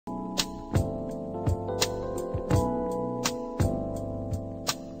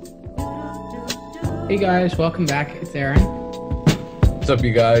Hey guys, welcome back. It's Aaron. What's up,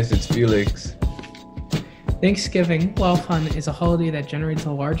 you guys? It's Felix. Thanksgiving, while fun, is a holiday that generates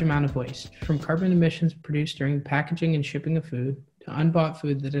a large amount of waste, from carbon emissions produced during the packaging and shipping of food, to unbought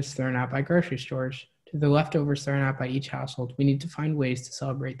food that is thrown out by grocery stores, to the leftovers thrown out by each household. We need to find ways to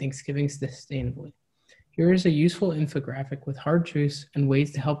celebrate Thanksgiving sustainably. Here is a useful infographic with hard truths and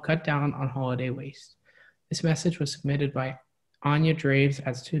ways to help cut down on holiday waste. This message was submitted by Anya Draves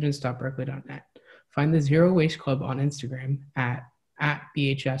at students.berkeley.net. Find the Zero Waste Club on Instagram at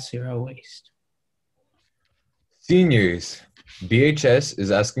BHS Zero Waste. Seniors, BHS is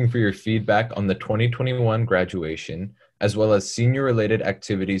asking for your feedback on the 2021 graduation, as well as senior-related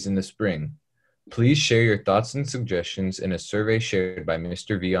activities in the spring. Please share your thoughts and suggestions in a survey shared by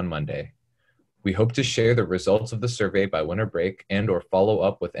Mr. V on Monday. We hope to share the results of the survey by winter break and/or follow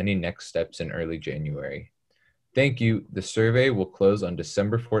up with any next steps in early January. Thank you. The survey will close on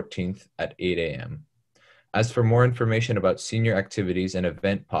December 14th at 8 a.m. As for more information about senior activities and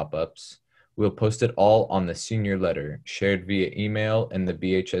event pop-ups, we'll post it all on the senior letter shared via email and the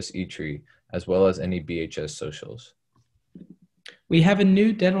BHS eTree, as well as any BHS socials. We have a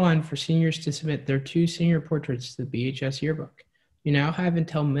new deadline for seniors to submit their 2 senior portraits to the BHS Yearbook. You now have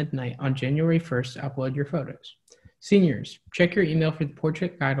until midnight on January 1st to upload your photos. Seniors, check your email for the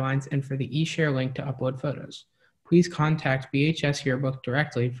portrait guidelines and for the eShare link to upload photos. Please contact BHS Yearbook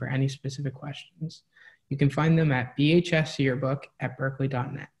directly for any specific questions. You can find them at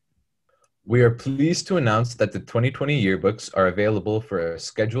bhsyearbook@berkeley.net. We are pleased to announce that the 2020 yearbooks are available for a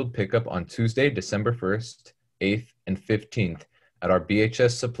scheduled pickup on Tuesday, December 1st, 8th, and 15th at our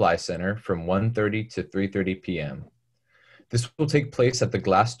BHS Supply Center from 1:30 to 3:30 p.m. This will take place at the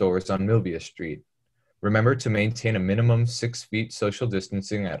glass doors on Milvia Street. Remember to maintain a minimum 6 feet social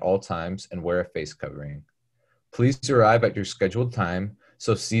distancing at all times and wear a face covering. Please arrive at your scheduled time,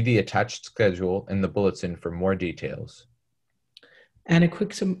 so see the attached schedule in the bulletin for more details. And a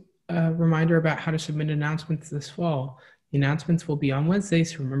quick reminder about how to submit announcements this fall. The announcements will be on Wednesday,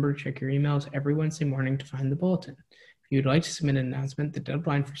 so remember to check your emails every Wednesday morning to find the bulletin. If you would like to submit an announcement, the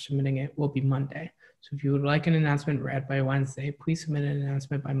deadline for submitting it will be Monday. So if you would like an announcement read by Wednesday, please submit an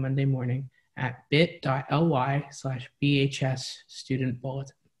announcement by Monday morning at bit.ly/BHS Student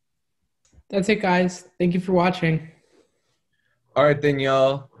Bulletin. That's it, guys. Thank you for watching. All right, then,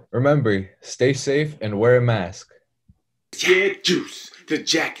 y'all. Remember, stay safe and wear a mask. Yeah, juice, the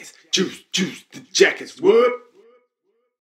jackets, juice, the jackets, what?